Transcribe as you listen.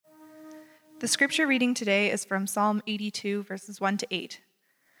The scripture reading today is from Psalm 82, verses 1 to 8.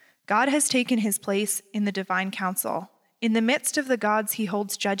 God has taken his place in the divine council. In the midst of the gods, he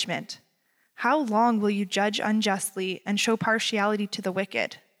holds judgment. How long will you judge unjustly and show partiality to the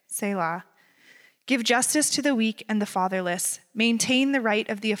wicked? Selah. Give justice to the weak and the fatherless. Maintain the right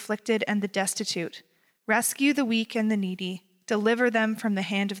of the afflicted and the destitute. Rescue the weak and the needy. Deliver them from the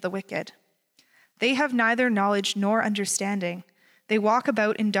hand of the wicked. They have neither knowledge nor understanding. They walk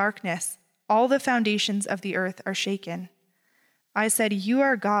about in darkness. All the foundations of the earth are shaken. I said, you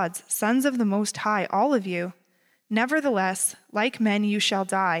are gods, sons of the Most High, all of you. Nevertheless, like men you shall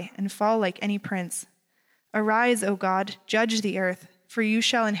die and fall like any prince. Arise, O God, judge the earth, for you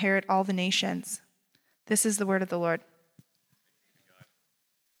shall inherit all the nations. This is the word of the Lord.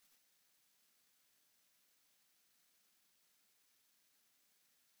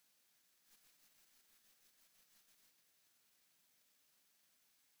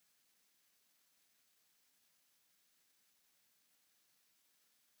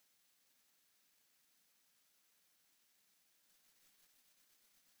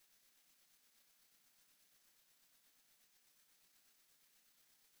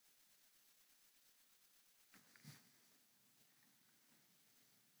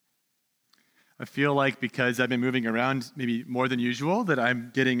 I feel like because I've been moving around maybe more than usual that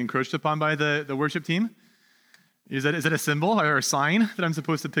I'm getting encroached upon by the worship team. Is that a symbol or a sign that I'm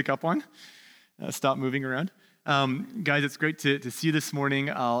supposed to pick up on? Stop moving around. Guys, it's great to see you this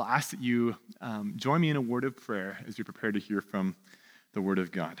morning. I'll ask that you join me in a word of prayer as we prepare to hear from the Word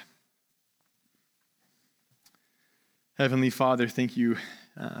of God. Heavenly Father, thank you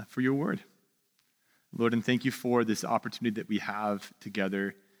for your word. Lord, and thank you for this opportunity that we have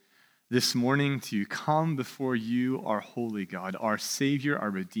together this morning to come before you, our holy God, our Savior, our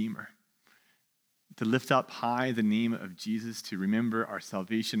Redeemer, to lift up high the name of Jesus, to remember our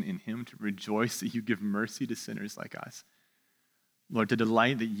salvation in him, to rejoice that you give mercy to sinners like us. Lord, to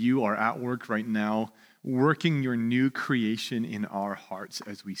delight that you are at work right now, working your new creation in our hearts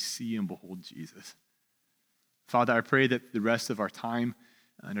as we see and behold Jesus. Father, I pray that the rest of our time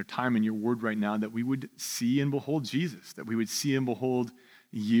and our time in your word right now, that we would see and behold Jesus, that we would see and behold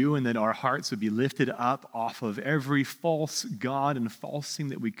you, and that our hearts would be lifted up off of every false god and false thing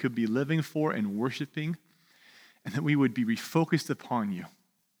that we could be living for and worshiping, and that we would be refocused upon you.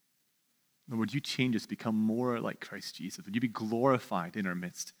 Lord, would you change us, become more like Christ Jesus? Would you be glorified in our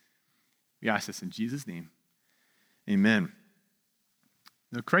midst? We ask this in Jesus' name. Amen.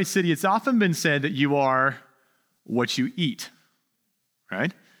 Now, Christ City, it's often been said that you are what you eat,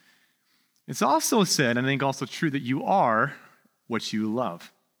 right? It's also said, and I think also true, that you are what you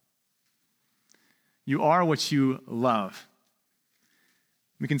love. You are what you love.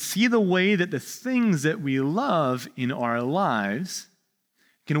 We can see the way that the things that we love in our lives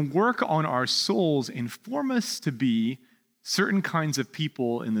can work on our souls and form us to be certain kinds of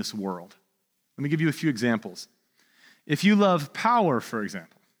people in this world. Let me give you a few examples. If you love power, for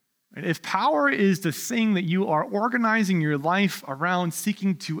example, if power is the thing that you are organizing your life around,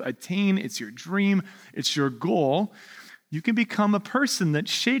 seeking to attain, it's your dream, it's your goal, you can become a person that's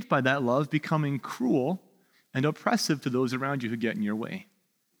shaped by that love, becoming cruel and oppressive to those around you who get in your way.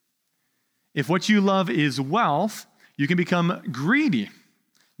 If what you love is wealth, you can become greedy,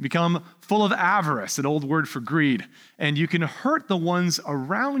 become full of avarice, an old word for greed, and you can hurt the ones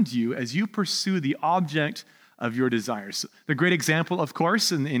around you as you pursue the object of your desires. The great example, of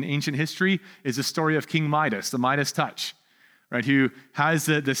course, in ancient history is the story of King Midas, the Midas touch. Right, who has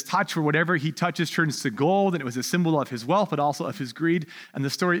this touch where whatever he touches turns to gold, and it was a symbol of his wealth, but also of his greed. And the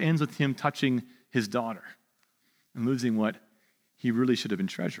story ends with him touching his daughter and losing what he really should have been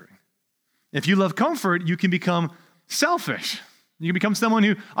treasuring. If you love comfort, you can become selfish. You can become someone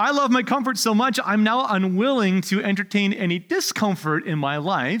who, I love my comfort so much, I'm now unwilling to entertain any discomfort in my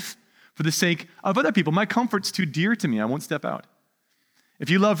life for the sake of other people. My comfort's too dear to me. I won't step out. If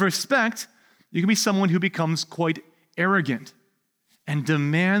you love respect, you can be someone who becomes quite arrogant and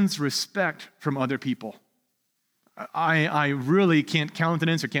demands respect from other people. I really can't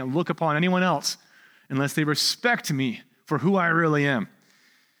countenance or can't look upon anyone else unless they respect me for who I really am.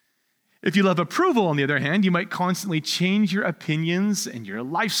 If you love approval, on the other hand, you might constantly change your opinions and your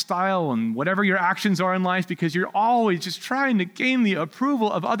lifestyle and whatever your actions are in life because you're always just trying to gain the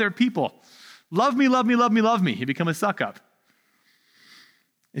approval of other people. Love me, love me, love me, love me. You become a suck-up.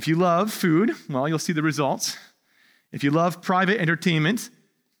 If you love food, well, you'll see the results. If you love private entertainment,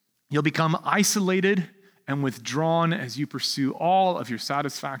 you'll become isolated and withdrawn as you pursue all of your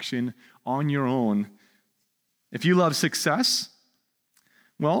satisfaction on your own. If you love success,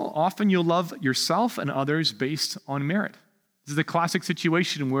 well, often you'll love yourself and others based on merit. This is the classic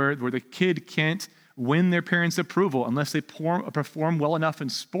situation where the kid can't win their parents' approval unless they perform well enough in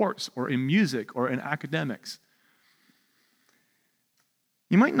sports or in music or in academics.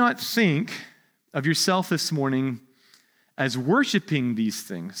 You might not think of yourself this morning as worshiping these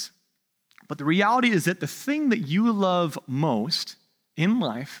things, but the reality is that the thing that you love most in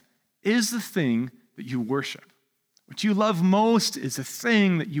life is the thing that you worship. What you love most is the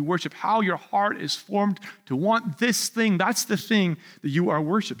thing that you worship. How your heart is formed to want this thing, that's the thing that you are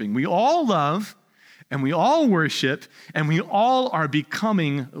worshiping. We all love, and we all worship, and we all are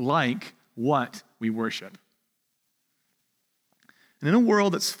becoming like what we worship. And in a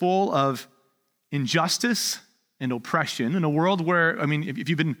world that's full of injustice and oppression, in a world where, if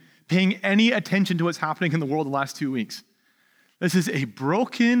you've been paying any attention to what's happening in the world the last 2 weeks, this is a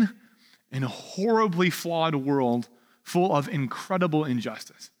broken and horribly flawed world full of incredible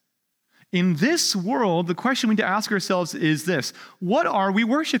injustice. In this world, the question we need to ask ourselves is this: what are we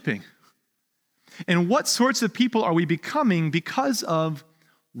worshiping? And what sorts of people are we becoming because of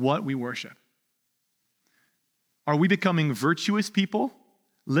what we worship? Are we becoming virtuous people,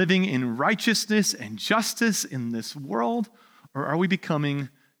 living in righteousness and justice in this world, or are we becoming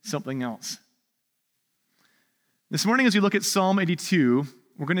something else? This morning, as we look at Psalm 82,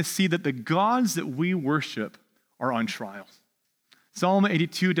 we're going to see that the gods that we worship are on trial. Psalm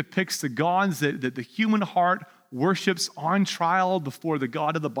 82 depicts the gods that the human heart worships on trial before the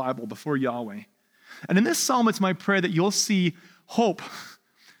God of the Bible, before Yahweh. And in this psalm, it's my prayer that you'll see hope.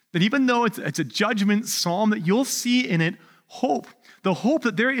 That even though it's a judgment psalm, that you'll see in it hope. The hope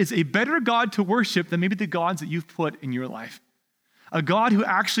that there is a better God to worship than maybe the gods that you've put in your life. A God who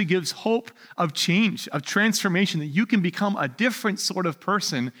actually gives hope of change, of transformation, that you can become a different sort of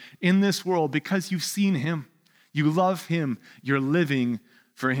person in this world because you've seen him. You love him. You're living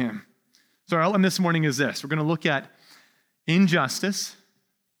for him. So our outline this morning is this. We're going to look at injustice,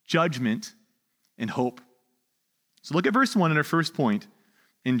 judgment, and hope. So look at verse 1 in our first point.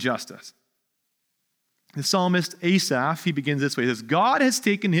 Injustice. The psalmist Asaph, he begins this way. He says, God has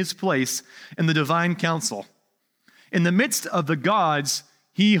taken his place in the divine council. In the midst of the gods,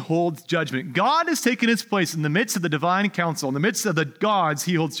 he holds judgment. God has taken his place in the midst of the divine council. In the midst of the gods,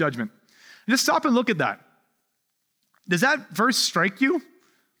 he holds judgment. And just stop and look at that. Does that verse strike you?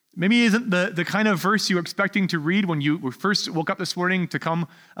 Maybe it isn't the kind of verse you were expecting to read when you first woke up this morning to come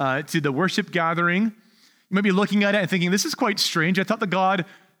to the worship gathering. You might be looking at it and thinking, this is quite strange. I thought the God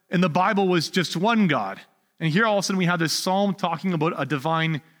in the Bible was just one God. And here all of a sudden we have this psalm talking about a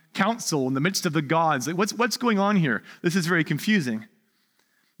divine council in the midst of the gods. Like, what's going on here? This is very confusing.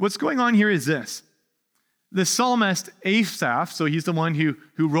 What's going on here is this. The psalmist Asaph, so he's the one who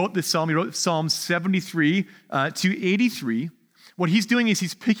wrote this psalm. He wrote Psalms 73 to 83. What he's doing is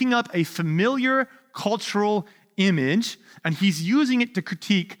he's picking up a familiar cultural image and he's using it to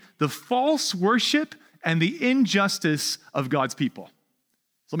critique the false worship and the injustice of God's people.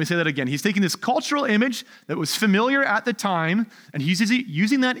 So let me say that again. He's taking this cultural image that was familiar at the time, and he's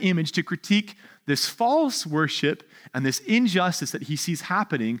using that image to critique this false worship and this injustice that he sees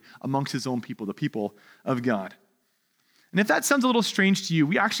happening amongst his own people, the people of God. And if that sounds a little strange to you,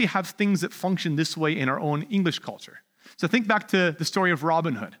 we actually have things that function this way in our own English culture. So think back to the story of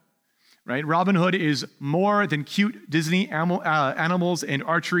Robin Hood, right? Robin Hood is more than cute Disney animals and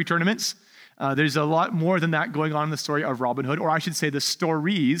archery tournaments. There's a lot more than that going on in the story of Robin Hood, or I should say the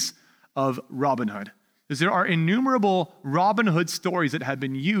stories of Robin Hood. Because there are innumerable Robin Hood stories that have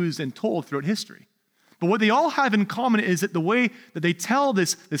been used and told throughout history. But what they all have in common is that the way that they tell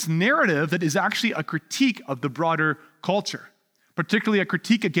this narrative that is actually a critique of the broader culture, particularly a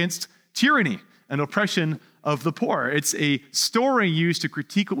critique against tyranny and oppression of the poor. It's a story used to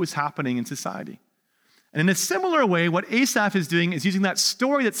critique what was happening in society. And in a similar way, what Asaph is doing is using that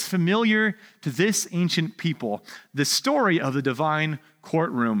story that's familiar to this ancient people, the story of the divine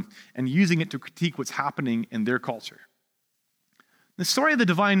courtroom, and using it to critique what's happening in their culture. The story of the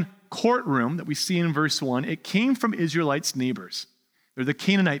divine courtroom that we see in verse 1, it came from Israelites' neighbors. They're the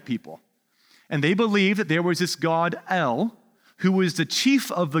Canaanite people. And they believed that there was this god El, who was the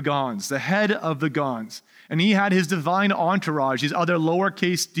chief of the gods, the head of the gods. And he had his divine entourage, these other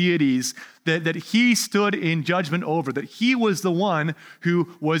lowercase deities that he stood in judgment over, that he was the one who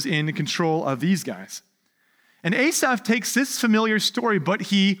was in control of these guys. And Asaph takes this familiar story, but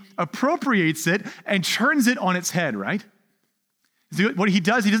he appropriates it and turns it on its head, right? What he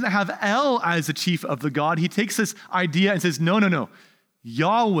does, he doesn't have El as the chief of the god. He takes this idea and says, no.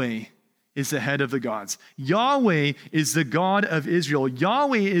 Yahweh is the head of the gods. Yahweh is the God of Israel.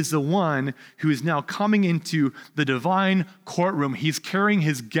 Yahweh is the one who is now coming into the divine courtroom. He's carrying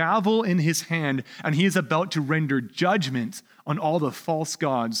his gavel in his hand, and he is about to render judgment on all the false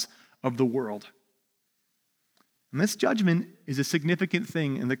gods of the world. And this judgment is a significant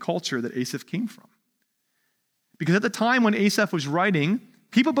thing in the culture that Asaph came from. Because at the time when Asaph was writing,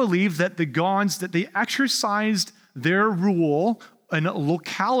 people believed that the gods, that they exercised their rule in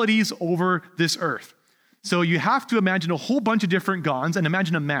localities over this earth. So you have to imagine a whole bunch of different gods and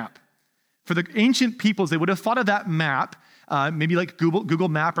imagine a map. For the ancient peoples, they would have thought of that map, maybe like Google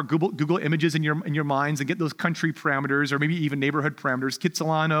Map or Google Images in your minds, and get those country parameters or maybe even neighborhood parameters,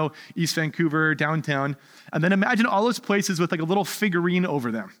 Kitsilano, East Vancouver, downtown. And then imagine all those places with like a little figurine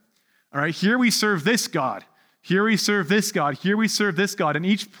over them. All right, here we serve this god. Here we serve this God. Here we serve this God. And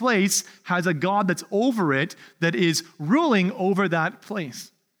each place has a God that's over it, that is ruling over that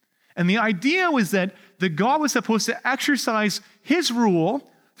place. And the idea was that the God was supposed to exercise his rule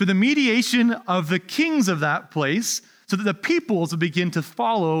through the mediation of the kings of that place, so that the peoples would begin to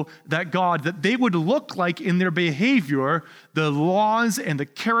follow that God, that they would look like in their behavior the laws and the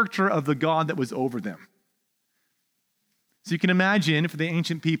character of the God that was over them. So you can imagine for the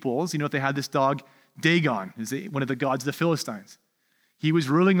ancient peoples, if they had this dog, Dagon is one of the gods of the Philistines. He was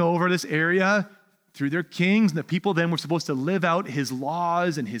ruling over this area through their kings, and the people then were supposed to live out his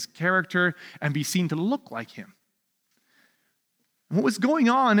laws and his character and be seen to look like him. And what was going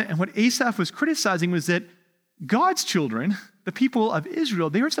on, and what Asaph was criticizing, was that God's children, the people of Israel,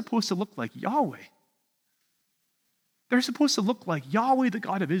 they were supposed to look like Yahweh. They're supposed to look like Yahweh, the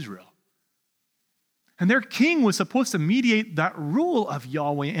God of Israel. And their king was supposed to mediate that rule of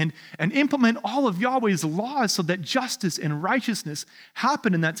Yahweh and implement all of Yahweh's laws so that justice and righteousness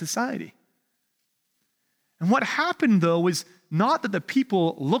happen in that society. And what happened, though, was not that the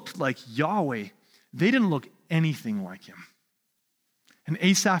people looked like Yahweh. They didn't look anything like him. And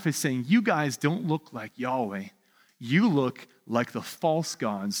Asaph is saying, you guys don't look like Yahweh. You look like the false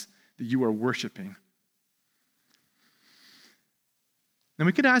gods that you are worshiping. Now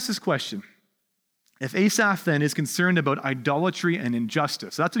we could ask this question. If Asaph then is concerned about idolatry and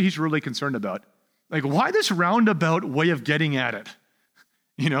injustice, that's what he's really concerned about. Like, why this roundabout way of getting at it?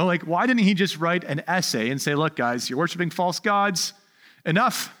 Why didn't he just write an essay and say, look, guys, you're worshiping false gods.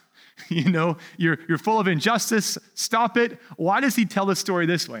 Enough. You're full of injustice. Stop it. Why does he tell the story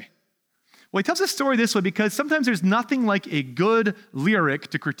this way? Well, he tells the story this way because sometimes there's nothing like a good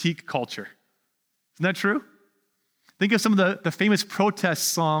lyric to critique culture. Isn't that true? Think of some of the famous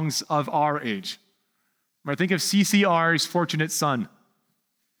protest songs of our age. Right? Think of CCR's Fortunate Son,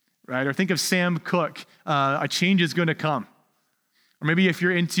 right? Or think of Sam Cooke, A Change is Going to Come. Or maybe if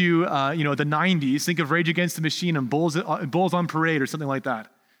you're into, the 90s, think of Rage Against the Machine and Bulls on Parade or something like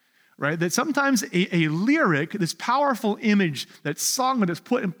that, right? That sometimes a lyric, this powerful image, that song that is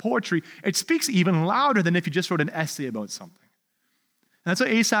put in poetry, it speaks even louder than if you just wrote an essay about something. And that's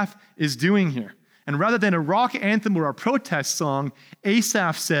what Asaph is doing here. And rather than a rock anthem or a protest song,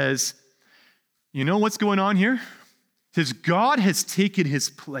 Asaph says, you know what's going on here? It says God has taken his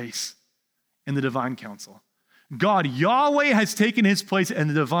place in the divine council. God, Yahweh, has taken his place in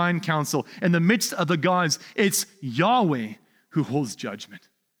the divine council. In the midst of the gods, it's Yahweh who holds judgment.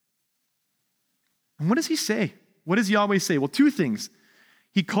 And what does he say? What does Yahweh say? Well, two things.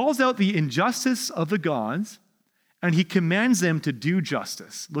 He calls out the injustice of the gods, and he commands them to do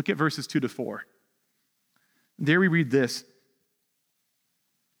justice. Look at verses 2-4. There we read this.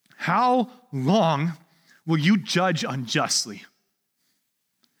 How long will you judge unjustly?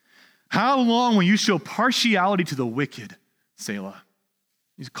 How long will you show partiality to the wicked, Selah?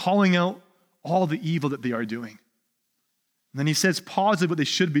 He's calling out all the evil that they are doing. And then he says positive what they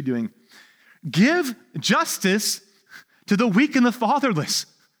should be doing. Give justice to the weak and the fatherless.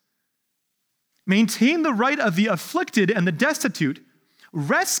 Maintain the right of the afflicted and the destitute.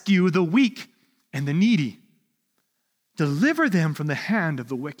 Rescue the weak and the needy. Deliver them from the hand of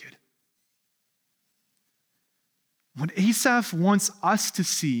the wicked. What Asaph wants us to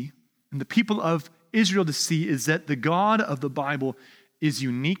see, and the people of Israel to see, is that the God of the Bible is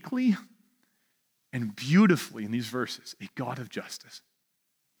uniquely and beautifully, in these verses, a God of justice.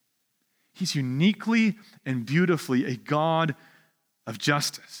 He's uniquely and beautifully a God of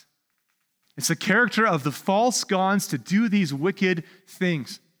justice. It's the character of the false gods to do these wicked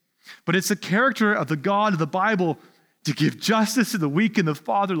things. But it's the character of the God of the Bible to give justice to the weak and the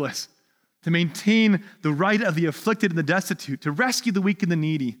fatherless, to maintain the right of the afflicted and the destitute, to rescue the weak and the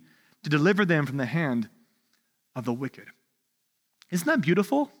needy, to deliver them from the hand of the wicked. Isn't that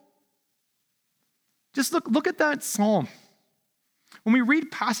beautiful? Just look at that psalm. When we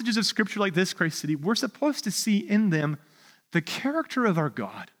read passages of Scripture like this, Christ City, we're supposed to see in them the character of our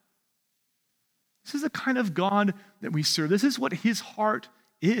God. This is the kind of God that we serve. This is what his heart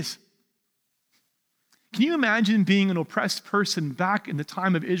is. Can you imagine being an oppressed person back in the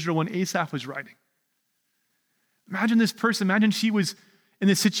time of Israel when Asaph was writing? Imagine this person, imagine she was in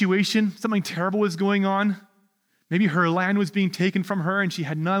this situation, something terrible was going on. Maybe her land was being taken from her and she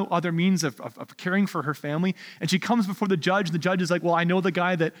had no other means of caring for her family. And she comes before the judge, and the judge is like, well, I know the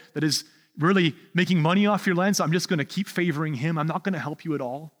guy that is really making money off your land, so I'm just going to keep favoring him. I'm not going to help you at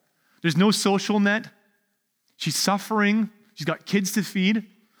all. There's no social net. She's suffering. She's got kids to feed.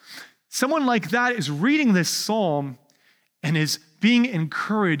 Someone like that is reading this psalm and is being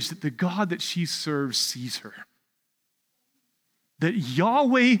encouraged that the God that she serves sees her. That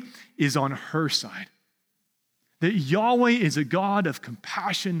Yahweh is on her side. That Yahweh is a God of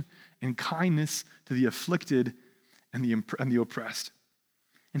compassion and kindness to the afflicted and the oppressed.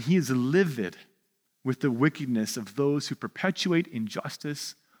 And he is livid with the wickedness of those who perpetuate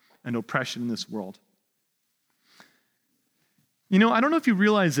injustice and oppression in this world. You know, I don't know if you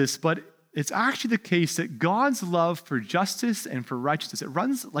realize this, but it's actually the case that God's love for justice and for righteousness, it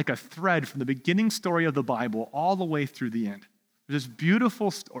runs like a thread from the beginning story of the Bible all the way through the end. There's this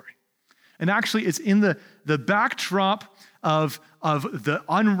beautiful story. And actually, it's in the backdrop of the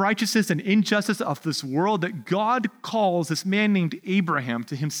unrighteousness and injustice of this world that God calls this man named Abraham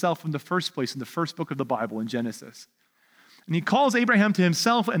to himself in the first place, in the first book of the Bible, in Genesis. And he calls Abraham to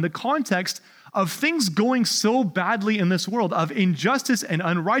himself in the context of things going so badly in this world, of injustice and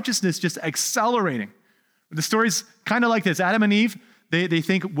unrighteousness just accelerating. The story's kind of like this. Adam and Eve, they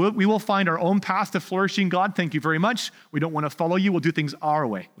think, we will find our own path to flourishing. God, thank you very much. We don't want to follow you. We'll do things our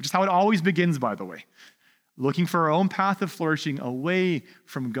way, which is how it always begins, by the way. Looking for our own path of flourishing away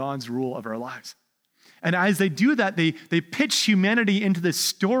from God's rule of our lives. And as they do that, they pitch humanity into this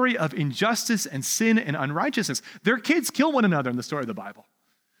story of injustice and sin and unrighteousness. Their kids kill one another in the story of the Bible.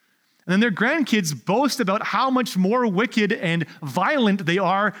 And then their grandkids boast about how much more wicked and violent they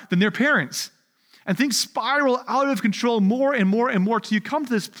are than their parents. And things spiral out of control more and more and more till you come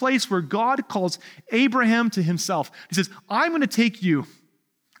to this place where God calls Abraham to himself. He says, I'm going to take you,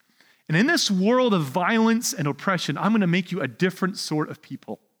 and in this world of violence and oppression, I'm going to make you a different sort of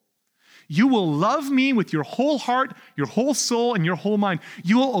people. You will love me with your whole heart, your whole soul, and your whole mind.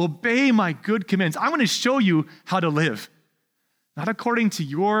 You will obey my good commands. I'm going to show you how to live. Not according to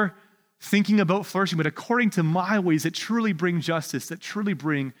your thinking about flourishing, but according to my ways that truly bring justice, that truly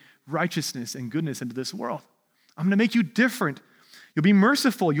bring righteousness and goodness into this world. I'm going to make you different. You'll be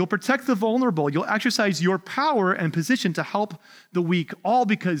merciful. You'll protect the vulnerable. You'll exercise your power and position to help the weak, all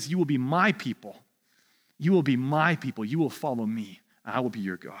because you will be my people. You will be my people. You will follow me. I will be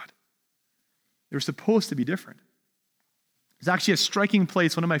your God. They were supposed to be different. There's actually a striking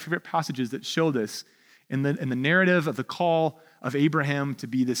place, one of my favorite passages that show this in the narrative of the call of Abraham to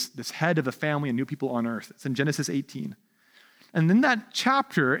be this head of a family and new people on earth. It's in Genesis 18. And in that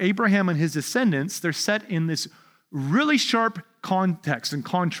chapter, Abraham and his descendants, they're set in this really sharp context and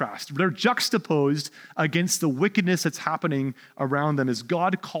contrast. They're juxtaposed against the wickedness that's happening around them as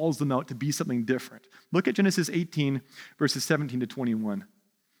God calls them out to be something different. Look at Genesis 18, verses 17 to 21.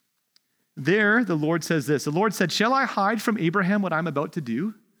 There, the Lord says this, the Lord said, shall I hide from Abraham what I'm about to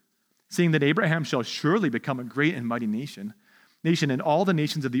do? Seeing that Abraham shall surely become a great and mighty nation, and all the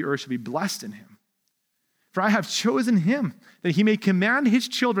nations of the earth shall be blessed in him. For I have chosen him, that he may command his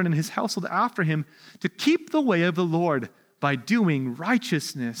children and his household after him to keep the way of the Lord by doing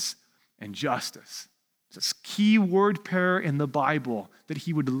righteousness and justice. It's this key word pair in the Bible, that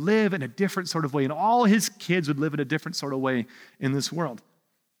he would live in a different sort of way, and all his kids would live in a different sort of way in this world,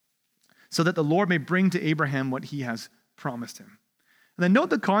 so that the Lord may bring to Abraham what he has promised him. And then note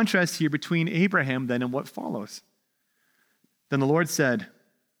the contrast here between Abraham then and what follows. Then the Lord said,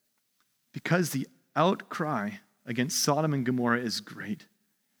 because the outcry against Sodom and Gomorrah is great,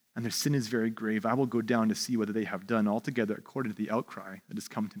 and their sin is very grave, I will go down to see whether they have done altogether according to the outcry that has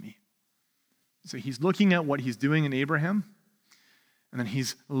come to me. So he's looking at what he's doing in Abraham, and then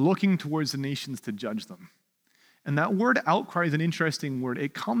he's looking towards the nations to judge them. And that word outcry is an interesting word.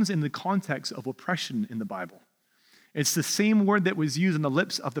 It comes in the context of oppression in the Bible. It's the same word that was used on the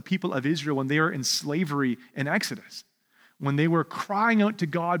lips of the people of Israel when they were in slavery in Exodus, when they were crying out to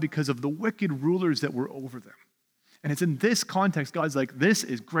God because of the wicked rulers that were over them. And it's in this context, God's like, this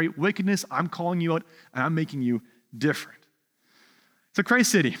is great wickedness. I'm calling you out, and I'm making you different. So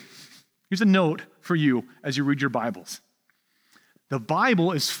Christ City, here's a note for you as you read your Bibles. The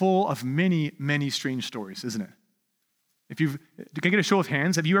Bible is full of many, many strange stories, isn't it? Can I get a show of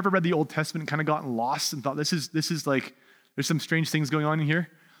hands? Have you ever read the Old Testament and kind of gotten lost and thought, this is like there's some strange things going on in here?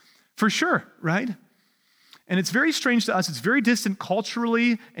 For sure, right? And it's very strange to us. It's very distant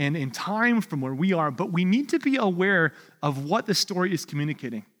culturally and in time from where we are, but we need to be aware of what the story is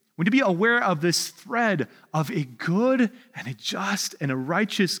communicating. We need to be aware of this thread of a good and a just and a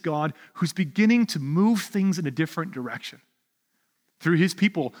righteous God who's beginning to move things in a different direction. Through his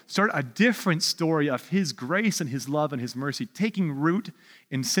people, start a different story of his grace and his love and his mercy taking root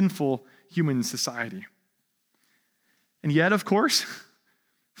in sinful human society. And yet, of course,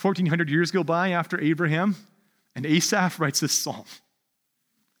 1,400 years go by after Abraham, and Asaph writes this psalm.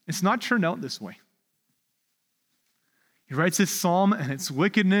 It's not turned out this way. He writes this psalm, and it's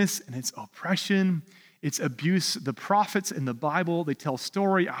wickedness, and it's oppression, it's abuse. The prophets in the Bible, they tell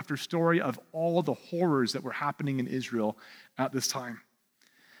story after story of all the horrors that were happening in Israel at this time.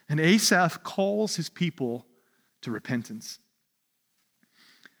 And Asaph calls his people to repentance.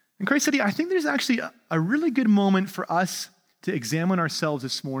 And Christ City, I think there's actually a really good moment for us to examine ourselves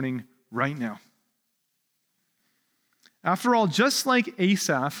this morning right now. After all, just like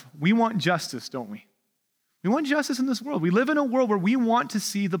Asaph, we want justice, don't we? We want justice in this world. We live in a world where we want to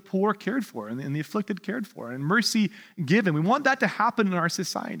see the poor cared for and the afflicted cared for and mercy given. We want that to happen in our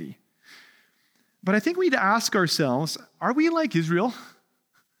society. But I think we need to ask ourselves, are we like Israel?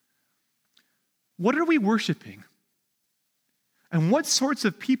 What are we worshiping? And what sorts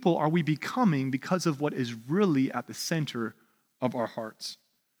of people are we becoming because of what is really at the center of our hearts?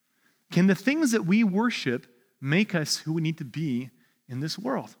 Can the things that we worship make us who we need to be in this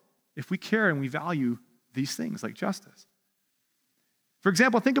world if we care and we value these things like justice? For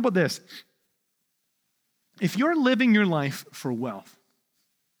example, think about this. If you're living your life for wealth,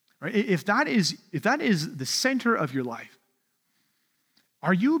 right? If that is the center of your life,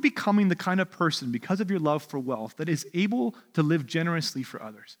 are you becoming the kind of person, because of your love for wealth, that is able to live generously for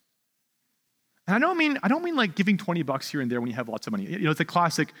others? And I don't mean like giving $20 here and there when you have lots of money. It's a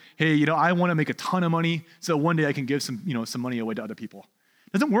classic, hey, I want to make a ton of money so one day I can give some money away to other people.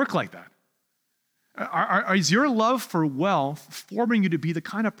 It doesn't work like that. Is your love for wealth forming you to be the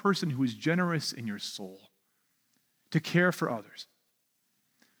kind of person who is generous in your soul, to care for others?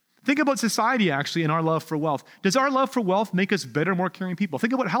 Think about society, actually, and our love for wealth. Does our love for wealth make us better, more caring people?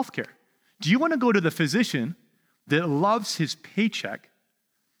 Think about healthcare. Do you want to go to the physician that loves his paycheck,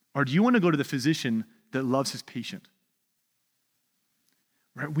 or do you want to go to the physician that loves his patient?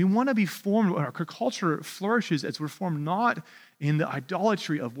 Right? We want to be formed, our culture flourishes as we're formed not in the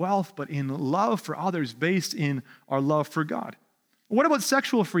idolatry of wealth, but in love for others based in our love for God. What about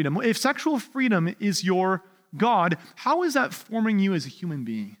sexual freedom? If sexual freedom is your God, how is that forming you as a human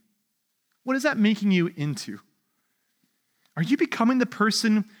being? What is that making you into? Are you becoming the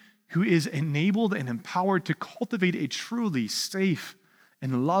person who is enabled and empowered to cultivate a truly safe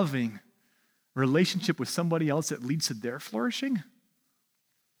and loving relationship with somebody else that leads to their flourishing?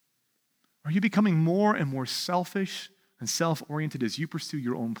 Are you becoming more and more selfish and self-oriented as you pursue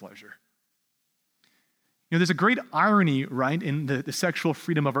your own pleasure? There's a great irony, right, in the sexual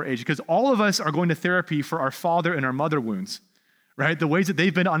freedom of our age, because all of us are going to therapy for our father and our mother wounds, right? The ways that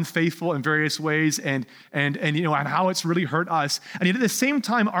they've been unfaithful in various ways and how it's really hurt us. And yet at the same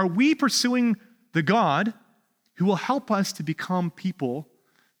time, are we pursuing the God who will help us to become people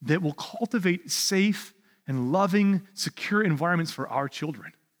that will cultivate safe and loving, secure environments for our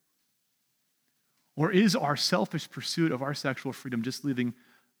children? Or is our selfish pursuit of our sexual freedom just leading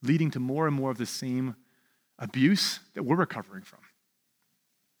to more and more of the same abuse that we're recovering from?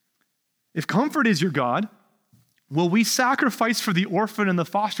 If comfort is your God, will we sacrifice for the orphan and the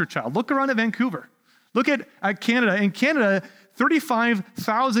foster child? Look around at Vancouver. Look at Canada. In Canada,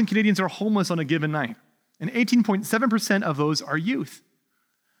 35,000 Canadians are homeless on a given night, and 18.7% of those are youth.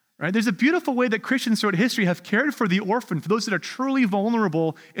 Right? There's a beautiful way that Christians throughout history have cared for the orphan, for those that are truly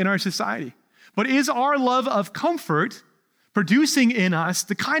vulnerable in our society. But is our love of comfort producing in us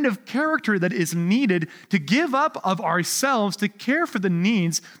the kind of character that is needed to give up of ourselves to care for the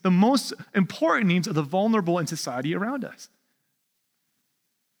needs, the most important needs of the vulnerable in society around us?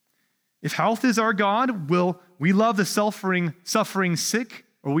 If health is our God, will we love the suffering sick,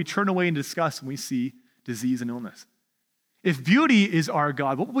 or will we turn away in disgust when we see disease and illness? If beauty is our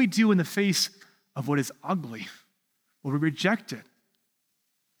God, what will we do in the face of what is ugly? Will we reject it?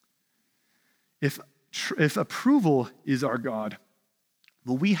 If approval is our God,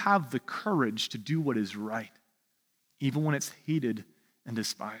 will we have the courage to do what is right, even when it's hated and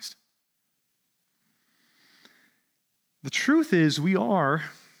despised? The truth is, we are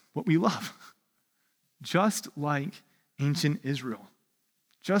what we love, just like ancient Israel.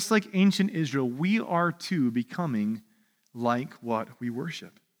 Just like ancient Israel, we are too becoming like what we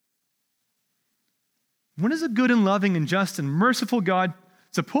worship. What is a good and loving and just and merciful God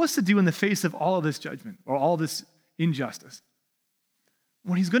supposed to do in the face of all of this judgment or all this injustice?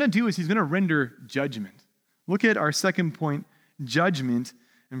 What he's going to do is he's going to render judgment. Look at our second point, judgment,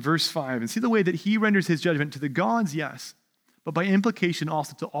 in verse 5, and see the way that he renders his judgment to the gods, yes, but by implication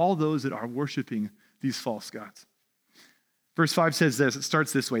also to all those that are worshiping these false gods. Verse 5 says this, it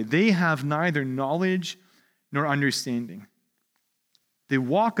starts this way: they have neither knowledge nor understanding. They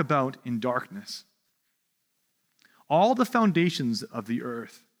walk about in darkness. All the foundations of the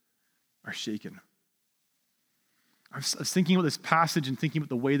earth are shaken. I was thinking about this passage and thinking about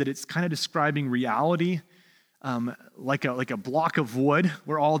the way that it's kind of describing reality, like a block of wood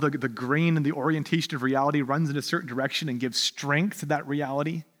where all the grain and the orientation of reality runs in a certain direction and gives strength to that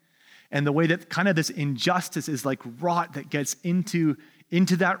reality. And the way that kind of this injustice is like rot that gets into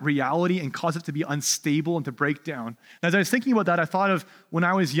that reality and cause it to be unstable and to break down. And as I was thinking about that, I thought of when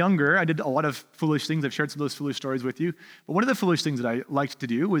I was younger, I did a lot of foolish things. I've shared some of those foolish stories with you. But one of the foolish things that I liked to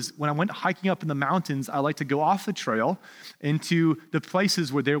do was when I went hiking up in the mountains, I liked to go off the trail into the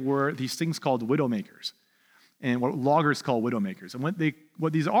places where there were these things called widowmakers, and what loggers call widowmakers. And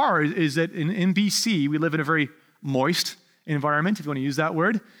what these are is that in BC, we live in a very moist environment, if you want to use that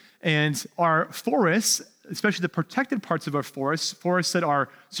word. And our forests, especially the protected parts of our forests that are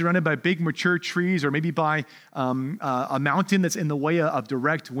surrounded by big mature trees or maybe by a mountain that's in the way of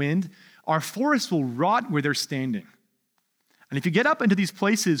direct wind, our forests will rot where they're standing. And if you get up into these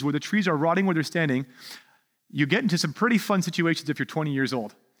places where the trees are rotting where they're standing, you get into some pretty fun situations if you're 20 years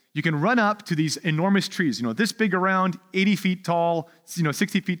old. You can run up to these enormous trees, this big around, 80 feet tall,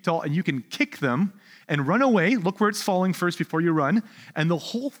 60 feet tall, and you can kick them and run away. Look where it's falling first before you run, and the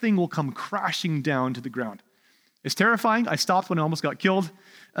whole thing will come crashing down to the ground. It's terrifying. I stopped when I almost got killed.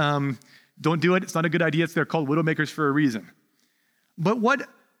 Don't do it. It's not a good idea. They're called widowmakers for a reason. But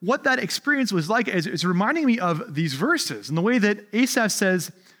what that experience was like is reminding me of these verses and the way that Asaph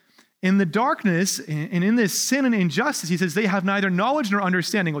says, in the darkness and in this sin and injustice, he says, they have neither knowledge nor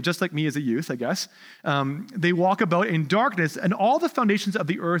understanding. Well, just like me as a youth, I guess. They walk about in darkness, and all the foundations of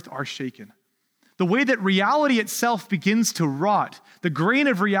the earth are shaken. The way that reality itself begins to rot, the grain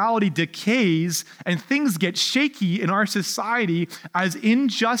of reality decays, and things get shaky in our society as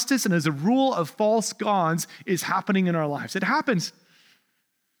injustice and as a rule of false gods is happening in our lives. It happens.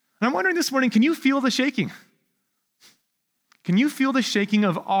 And I'm wondering this morning, can you feel the shaking? Can you feel the shaking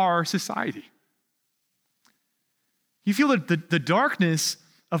of our society? You feel the darkness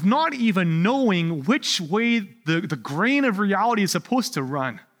of not even knowing which way the grain of reality is supposed to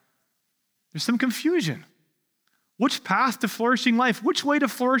run. There's some confusion. Which path to flourishing life? Which way to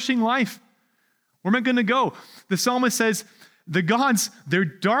flourishing life? Where am I going to go? The psalmist says, the gods, they're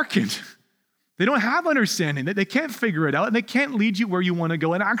darkened. They don't have understanding. They can't figure it out, and they can't lead you where you want to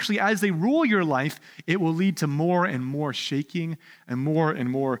go. And actually, as they rule your life, it will lead to more and more shaking and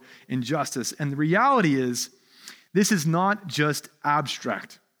more injustice. And the reality is, this is not just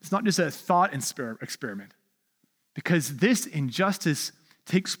abstract. It's not just a thought experiment. Because this injustice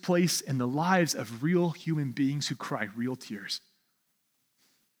takes place in the lives of real human beings who cry real tears.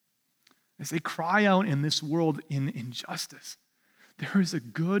 As they cry out in this world in injustice, there is a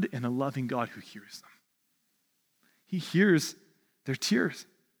good and a loving God who hears them. He hears their tears.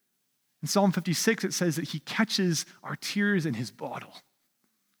 In Psalm 56, it says that he catches our tears in his bottle.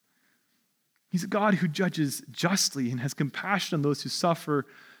 He's a God who judges justly and has compassion on those who suffer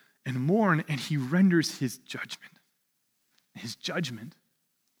and mourn, and he renders his judgment. His judgment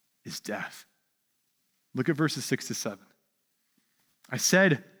is death. Look at verses 6-7. I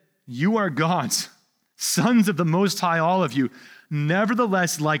said, you are gods, sons of the Most High, all of you.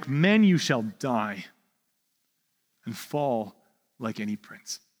 Nevertheless, like men you shall die and fall like any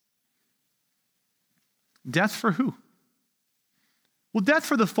prince. Death for who? Well, death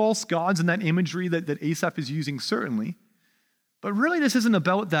for the false gods and that imagery that Asaph is using, certainly. But really, this isn't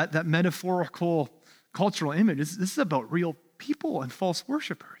about that metaphorical cultural image. This is about real people and false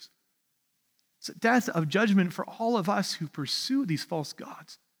worshipers. It's a death of judgment for all of us who pursue these false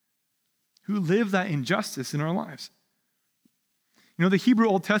gods, who live that injustice in our lives. The Hebrew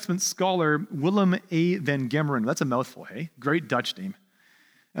Old Testament scholar Willem A. van Gemeren, that's a mouthful, hey? Great Dutch name.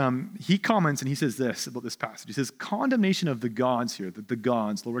 He comments and he says this about this passage. He says, condemnation of the gods here, the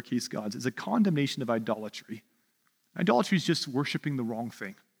gods, lowercase gods, is a condemnation of idolatry. Idolatry is just worshiping the wrong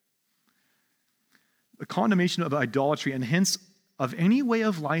thing. The condemnation of idolatry, and hence of any way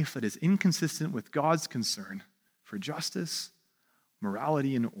of life that is inconsistent with God's concern for justice,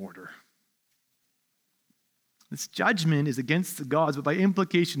 morality, and order. This judgment is against the gods, but by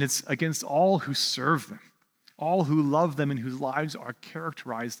implication, it's against all who serve them, all who love them and whose lives are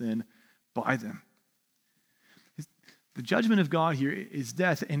characterized then by them. The judgment of God here is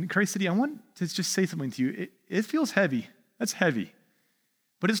death. And Christ City, I want to just say something to you. It feels heavy. That's heavy.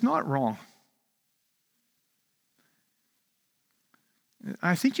 But it's not wrong.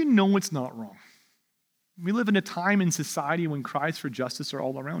 I think you know it's not wrong. We live in a time in society when cries for justice are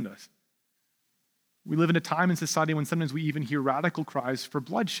all around us. We live in a time in society when sometimes we even hear radical cries for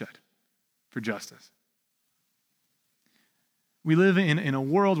bloodshed, for justice. We live in a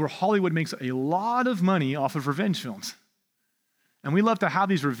world where Hollywood makes a lot of money off of revenge films. And we love to have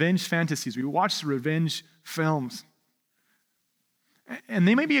these revenge fantasies. We watch the revenge films. And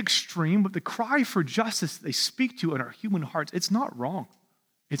they may be extreme, but the cry for justice they speak to in our human hearts, it's not wrong.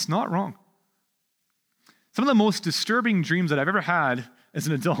 It's not wrong. Some of the most disturbing dreams that I've ever had as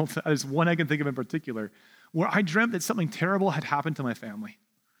an adult, as one I can think of in particular, where I dreamt that something terrible had happened to my family,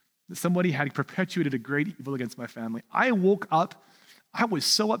 that somebody had perpetuated a great evil against my family. I woke up, I was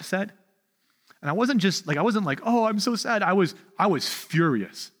so upset, and I wasn't like, oh, I'm so sad. I was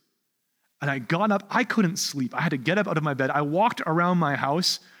furious. And I got up, I couldn't sleep. I had to get up out of my bed. I walked around my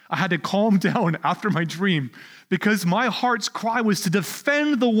house. I had to calm down after my dream because my heart's cry was to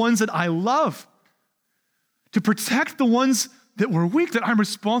defend the ones that I love, to protect the ones that were weak, that I'm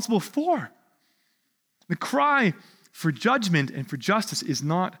responsible for. The cry for judgment and for justice is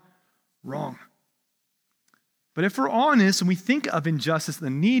not wrong. But if we're honest and we think of injustice, the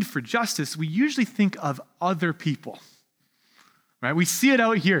need for justice, we usually think of other people, right? We see it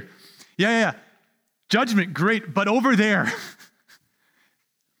out here. Yeah. Judgment, great, but over there.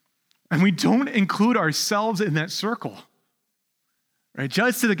 And we don't include ourselves in that circle. Right?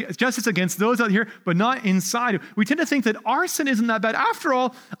 Justice against those out here, but not inside. We tend to think that our sin isn't that bad. After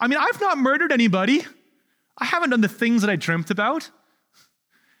all, I've not murdered anybody. I haven't done the things that I dreamt about.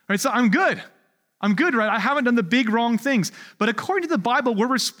 Right? So I'm good. I'm good, right? I haven't done the big wrong things. But according to the Bible, we're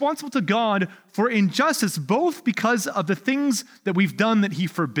responsible to God for injustice, both because of the things that we've done that he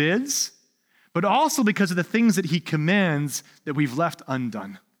forbids, but also because of the things that he commands that we've left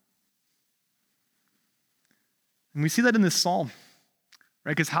undone. And we see that in this psalm,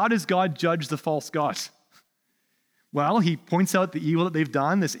 right? Because how does God judge the false gods? Well, he points out the evil that they've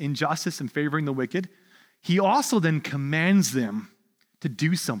done, this injustice and favoring the wicked. He also then commands them to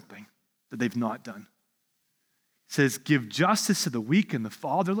do something that they've not done. He says, give justice to the weak and the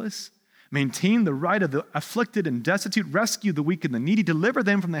fatherless, maintain the right of the afflicted and destitute, rescue the weak and the needy, deliver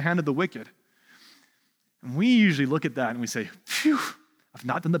them from the hand of the wicked. And we usually look at that and we say, phew, I've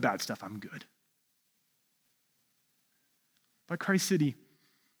not done the bad stuff, I'm good. But Christ City,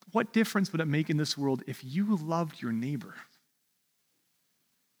 what difference would it make in this world if you loved your neighbor?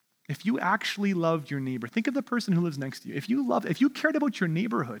 If you actually loved your neighbor, think of the person who lives next to you. If you cared about your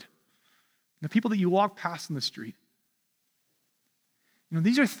neighborhood, the people that you walk past in the street.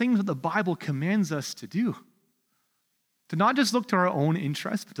 These are things that the Bible commands us to do. To not just look to our own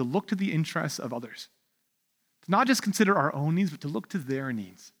interests, but to look to the interests of others. To not just consider our own needs, but to look to their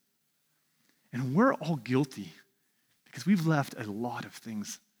needs. And we're all guilty because we've left a lot of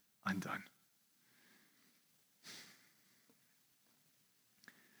things undone.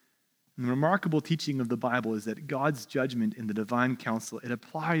 And the remarkable teaching of the Bible is that God's judgment in the divine council, it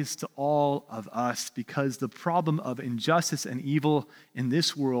applies to all of us because the problem of injustice and evil in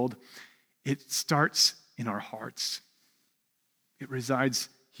this world, it starts in our hearts. It resides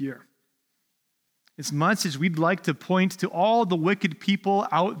here. As much as we'd like to point to all the wicked people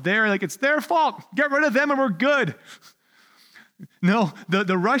out there, like it's their fault, get rid of them and we're good. No,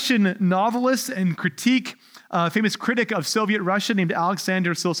 the Russian novelist and famous critic of Soviet Russia named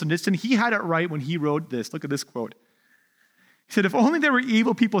Alexander Solzhenitsyn, he had it right when he wrote this. Look at this quote. He said, if only there were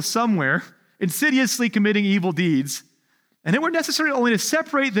evil people somewhere, insidiously committing evil deeds, and it were necessary only to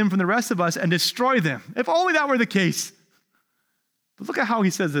separate them from the rest of us and destroy them. If only that were the case. But look at how he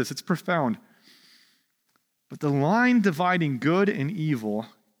says this. It's profound. But the line dividing good and evil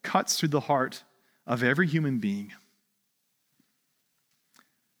cuts through the heart of every human being.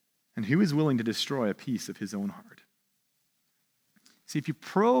 And who is willing to destroy a piece of his own heart? See, if you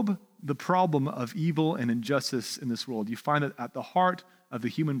probe the problem of evil and injustice in this world, you find that at the heart of the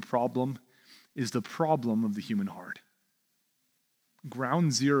human problem is the problem of the human heart.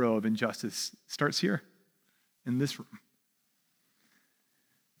 Ground zero of injustice starts here, in this room.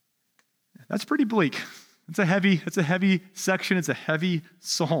 That's pretty bleak. It's a heavy section. It's a heavy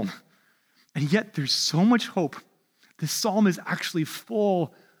psalm. And yet there's so much hope. This psalm is actually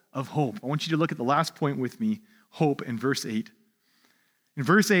full of hope. I want you to look at the last point with me, hope, in verse 8. In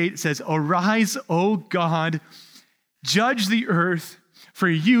verse 8, it says, arise, O God, judge the earth, for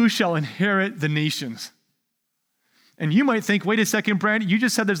you shall inherit the nations. And you might think, wait a second, Brand, you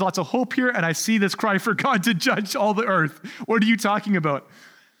just said there's lots of hope here, and I see this cry for God to judge all the earth. What are you talking about?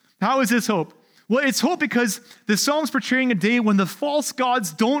 How is this hope? Well, it's hope because the Psalm's portraying a day when the false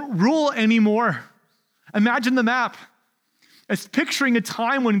gods don't rule anymore. Imagine the map. It's picturing a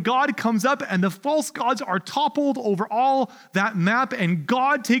time when God comes up and the false gods are toppled over all that map, and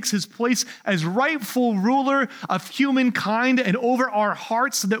God takes his place as rightful ruler of humankind and over our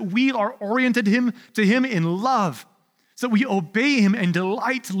hearts so that we are oriented to him in love, so that we obey him and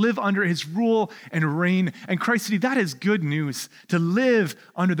delight to live under his rule and reign. And Christ City, that is good news, to live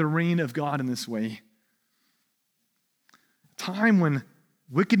under the reign of God in this way. A time when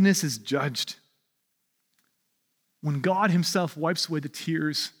wickedness is judged, when God himself wipes away the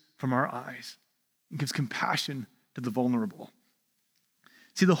tears from our eyes and gives compassion to the vulnerable.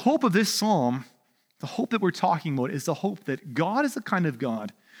 See, the hope of this psalm, the hope that we're talking about, is the hope that God is the kind of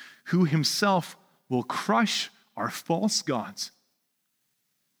God who himself will crush our false gods.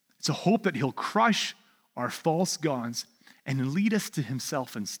 It's a hope that he'll crush our false gods and lead us to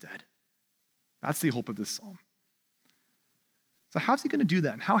himself instead. That's the hope of this psalm. So how's he going to do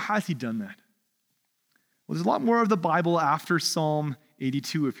that? And how has he done that? Well, there's a lot more of the Bible after Psalm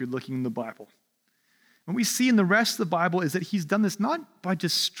 82 if you're looking in the Bible. What we see in the rest of the Bible is that he's done this not by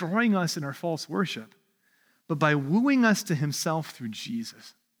destroying us in our false worship, but by wooing us to himself through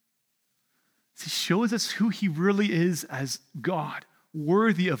Jesus. He shows us who he really is as God,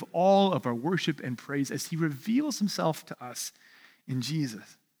 worthy of all of our worship and praise as he reveals himself to us in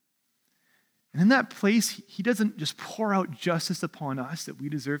Jesus. And in that place, he doesn't just pour out justice upon us that we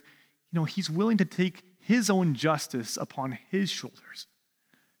deserve. He's willing to take his own justice upon his shoulders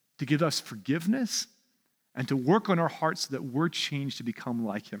to give us forgiveness and to work on our hearts so that we're changed to become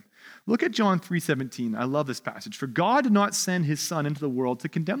like him. Look at John 3:17. I love this passage. For God did not send his son into the world to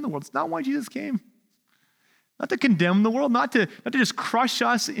condemn the world. It's not why Jesus came. Not to condemn the world, not to just crush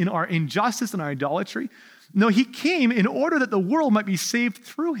us in our injustice and our idolatry. No, he came in order that the world might be saved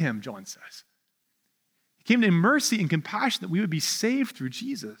through him, John says. He came in mercy and compassion that we would be saved through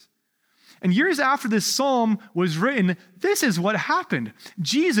Jesus. And years after this psalm was written, this is what happened.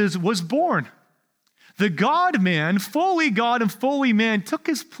 Jesus was born. The God-man, fully God and fully man, took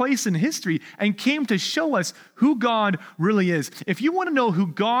his place in history and came to show us who God really is. If you want to know who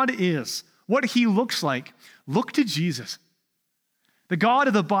God is, what he looks like, look to Jesus. The God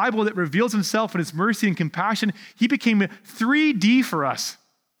of the Bible that reveals himself in his mercy and compassion, he became 3D for us.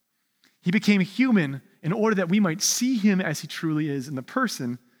 He became human in order that we might see him as he truly is in the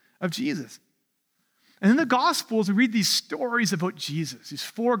person of Jesus. And in the Gospels, we read these stories about Jesus, these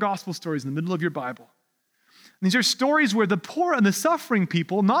 4 gospel stories in the middle of your Bible. And these are stories where the poor and the suffering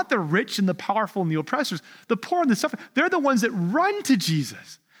people, not the rich and the powerful and the oppressors, the poor and the suffering, they're the ones that run to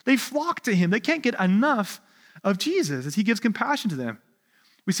Jesus. They flock to him. They can't get enough of Jesus as he gives compassion to them.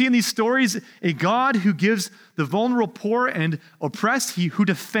 We see in these stories a God who gives the vulnerable, poor, and oppressed, who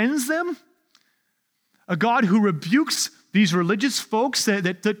defends them, a God who rebukes these religious folks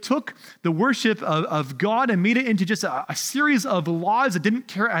that took the worship of God and made it into just a series of laws that didn't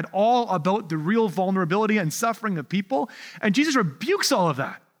care at all about the real vulnerability and suffering of people. And Jesus rebukes all of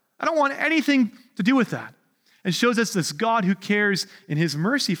that. I don't want anything to do with that. And shows us this God who cares in his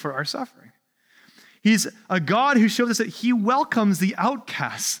mercy for our suffering. He's a God who shows us that he welcomes the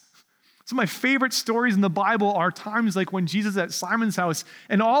outcasts. Some of my favorite stories in the Bible are times like when Jesus is at Simon's house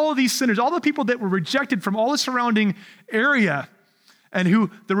and all of these sinners, all the people that were rejected from all the surrounding area, and who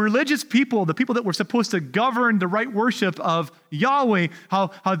the religious people, the people that were supposed to govern the right worship of Yahweh, how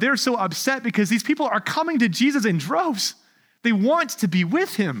they're so upset because these people are coming to Jesus in droves. They want to be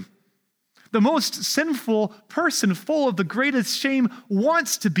with him. The most sinful person, full of the greatest shame,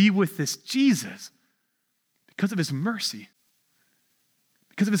 wants to be with this Jesus because of his mercy,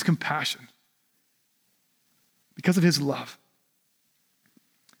 because of his compassion, because of his love.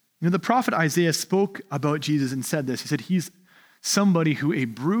 The prophet Isaiah spoke about Jesus and said this. He said, he's somebody who a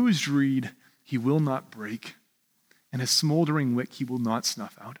bruised reed he will not break, and a smoldering wick he will not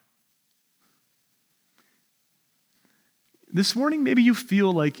snuff out. This morning, maybe you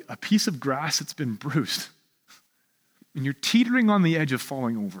feel like a piece of grass that's been bruised, and you're teetering on the edge of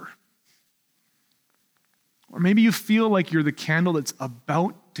falling over. Or maybe you feel like you're the candle that's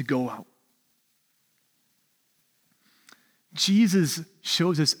about to go out. Jesus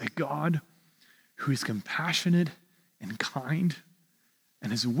shows us a God who is compassionate and kind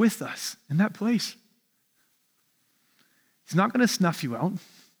and is with us in that place. He's not going to snuff you out.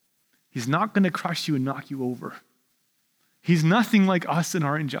 He's not going to crush you and knock you over. He's nothing like us in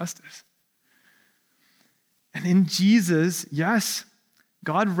our injustice. And in Jesus, yes,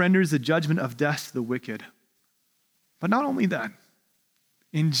 God renders the judgment of death to the wicked. But not only that,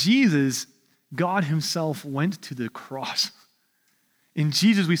 in Jesus, God himself went to the cross. In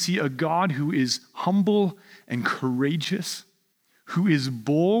Jesus, we see a God who is humble and courageous, who is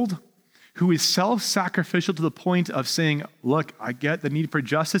bold, who is self-sacrificial to the point of saying, look, I get the need for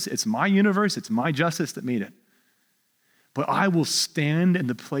justice. It's my universe. It's my justice that made it. But I will stand in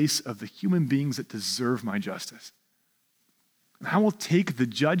the place of the human beings that deserve my justice. And I will take the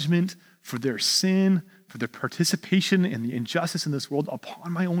judgment for their sin, for their participation in the injustice in this world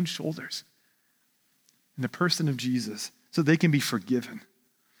upon my own shoulders in the person of Jesus, so they can be forgiven,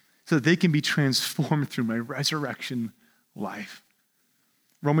 so that they can be transformed through my resurrection life.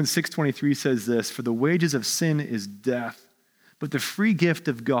 Romans 6:23 says this, for the wages of sin is death, but the free gift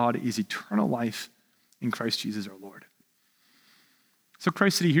of God is eternal life in Christ Jesus our Lord. So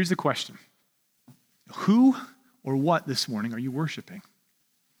Christ City, here's the question. Who or what this morning are you worshiping?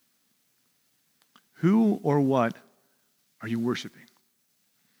 Who or what are you worshiping?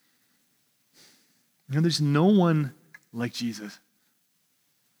 You know, there's no one like Jesus.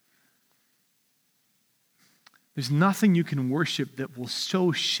 There's nothing you can worship that will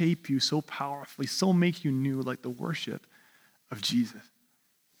so shape you so powerfully, so make you new like the worship of Jesus.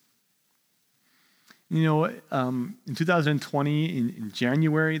 You know, in 2020, in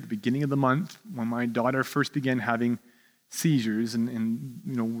January, the beginning of the month, when my daughter first began having seizures and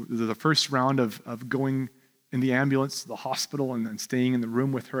you know, the first round of going in the ambulance to the hospital and then staying in the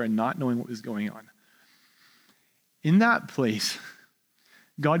room with her and not knowing what was going on. In that place,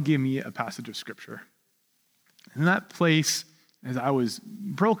 God gave me a passage of scripture. In that place, as I was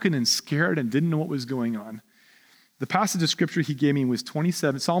broken and scared and didn't know what was going on, the passage of scripture he gave me was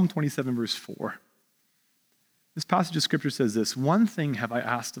Psalm 27, verse 4. This passage of scripture says this, one thing have I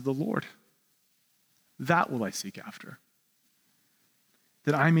asked of the Lord, that will I seek after,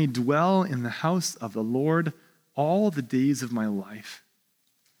 that I may dwell in the house of the Lord all the days of my life,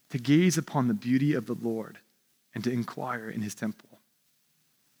 to gaze upon the beauty of the Lord and to inquire in his temple.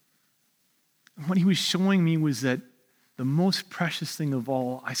 And what he was showing me was that the most precious thing of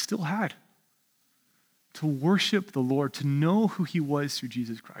all I still had, to worship the Lord, to know who he was through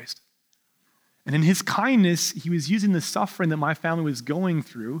Jesus Christ. And in his kindness, he was using the suffering that my family was going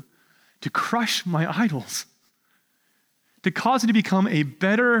through to crush my idols, to cause me to become a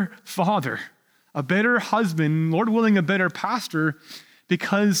better father, a better husband, Lord willing, a better pastor,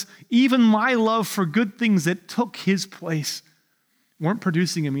 because even my love for good things that took his place weren't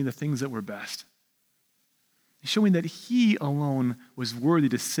producing in me the things that were best. Showing that he alone was worthy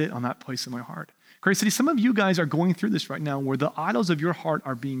to sit on that place in my heart. Grace City, some of you guys are going through this right now where the idols of your heart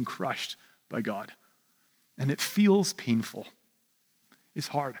are being crushed by God. And it feels painful. It's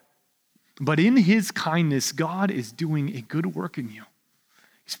hard. But in his kindness, God is doing a good work in you.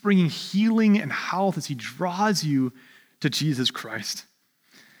 He's bringing healing and health as he draws you to Jesus Christ.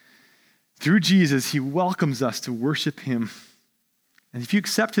 Through Jesus, he welcomes us to worship him. And if you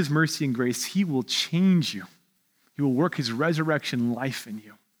accept his mercy and grace, he will change you. He will work his resurrection life in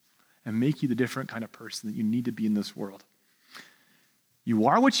you and make you the different kind of person that you need to be in this world. You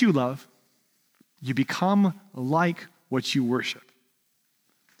are what you love. You become like what you worship.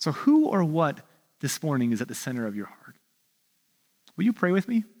 So who or what this morning is at the center of your heart? Will you pray with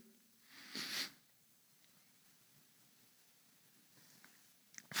me?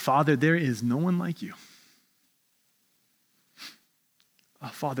 Father, there is no one like you. Oh,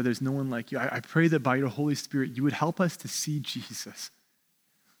 Father, there's no one like you. I pray that by your Holy Spirit, you would help us to see Jesus.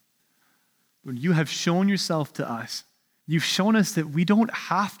 Lord, you have shown yourself to us. You've shown us that we don't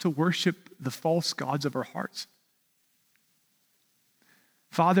have to worship the false gods of our hearts.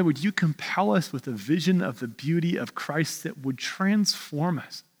 Father, would you compel us with a vision of the beauty of Christ that would transform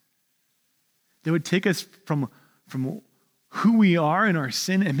us, that would take us from who we are in our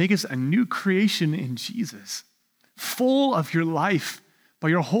sin and make us a new creation in Jesus, full of your life. By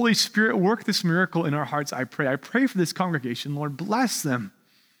your Holy Spirit, work this miracle in our hearts, I pray. I pray for this congregation. Lord, bless them.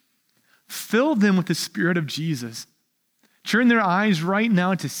 Fill them with the Spirit of Jesus. Turn their eyes right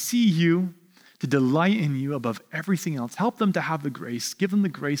now to see you, to delight in you above everything else. Help them to have the grace. Give them the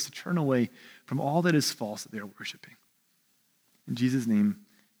grace to turn away from all that is false that they are worshiping. In Jesus' name,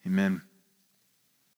 amen.